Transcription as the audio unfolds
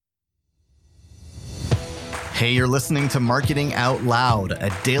Hey, you're listening to Marketing Out Loud,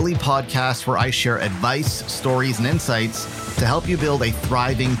 a daily podcast where I share advice, stories, and insights to help you build a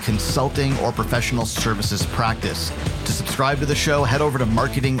thriving consulting or professional services practice. To subscribe to the show, head over to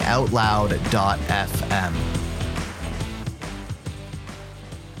marketingoutloud.fm.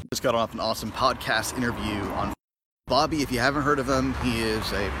 Just got off an awesome podcast interview on Bobby. If you haven't heard of him, he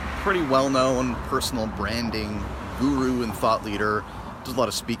is a pretty well-known personal branding guru and thought leader. Does a lot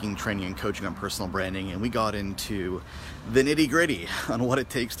of speaking, training, and coaching on personal branding, and we got into the nitty-gritty on what it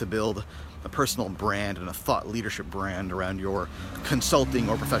takes to build a personal brand and a thought leadership brand around your consulting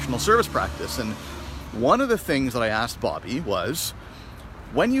or professional service practice. And one of the things that I asked Bobby was,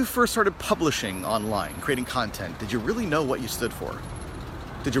 when you first started publishing online, creating content, did you really know what you stood for?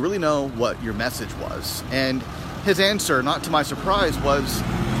 Did you really know what your message was? And his answer, not to my surprise, was,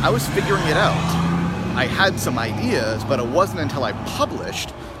 I was figuring it out. I had some ideas, but it wasn't until I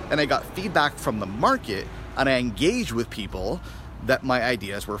published and I got feedback from the market and I engaged with people that my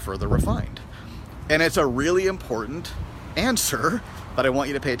ideas were further refined. And it's a really important answer that I want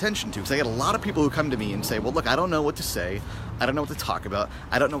you to pay attention to, because I get a lot of people who come to me and say, well, look, I don't know what to say. I don't know what to talk about.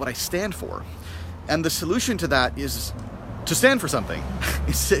 I don't know what I stand for. And the solution to that is to stand for something.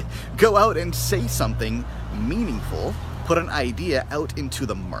 Is to go out and say something meaningful. Put an idea out into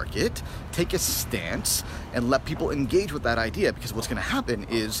the market, take a stance, and let people engage with that idea, because what's going to happen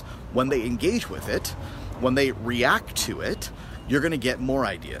is when they engage with it, when they react to it, you're going to get more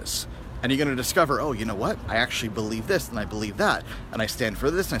ideas. And you're going to discover, oh, you know what? I actually believe this and I believe that, and I stand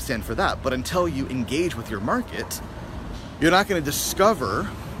for this and I stand for that. But until you engage with your market, you're not going to discover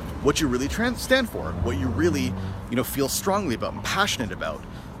what you really stand for, what you really, feel strongly about and passionate about.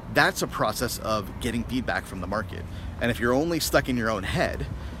 That's a process of getting feedback from the market. And if you're only stuck in your own head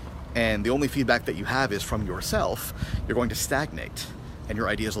and the only feedback that you have is from yourself, you're going to stagnate and your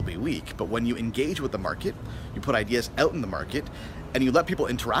ideas will be weak. But when you engage with the market, you put ideas out in the market and you let people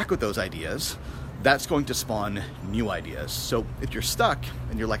interact with those ideas, that's going to spawn new ideas. So if you're stuck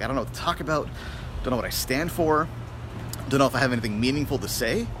and you're like, I don't know what to talk about, don't know what I stand for, don't know if I have anything meaningful to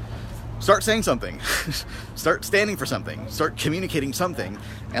say, start saying something. Start standing for something. Start communicating something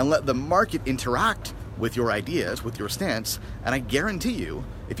and let the market interact with your ideas, with your stance. And I guarantee you,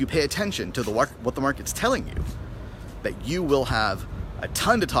 if you pay attention to what the market's telling you, that you will have a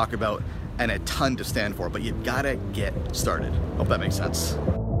ton to talk about and a ton to stand for. But you've got to get started. Hope that makes sense.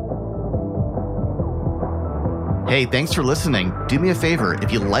 Hey, thanks for listening. Do me a favor.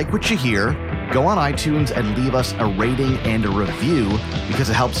 If you like what you hear, go on iTunes and leave us a rating and a review, because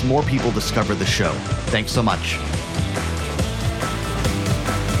it helps more people discover the show. Thanks so much.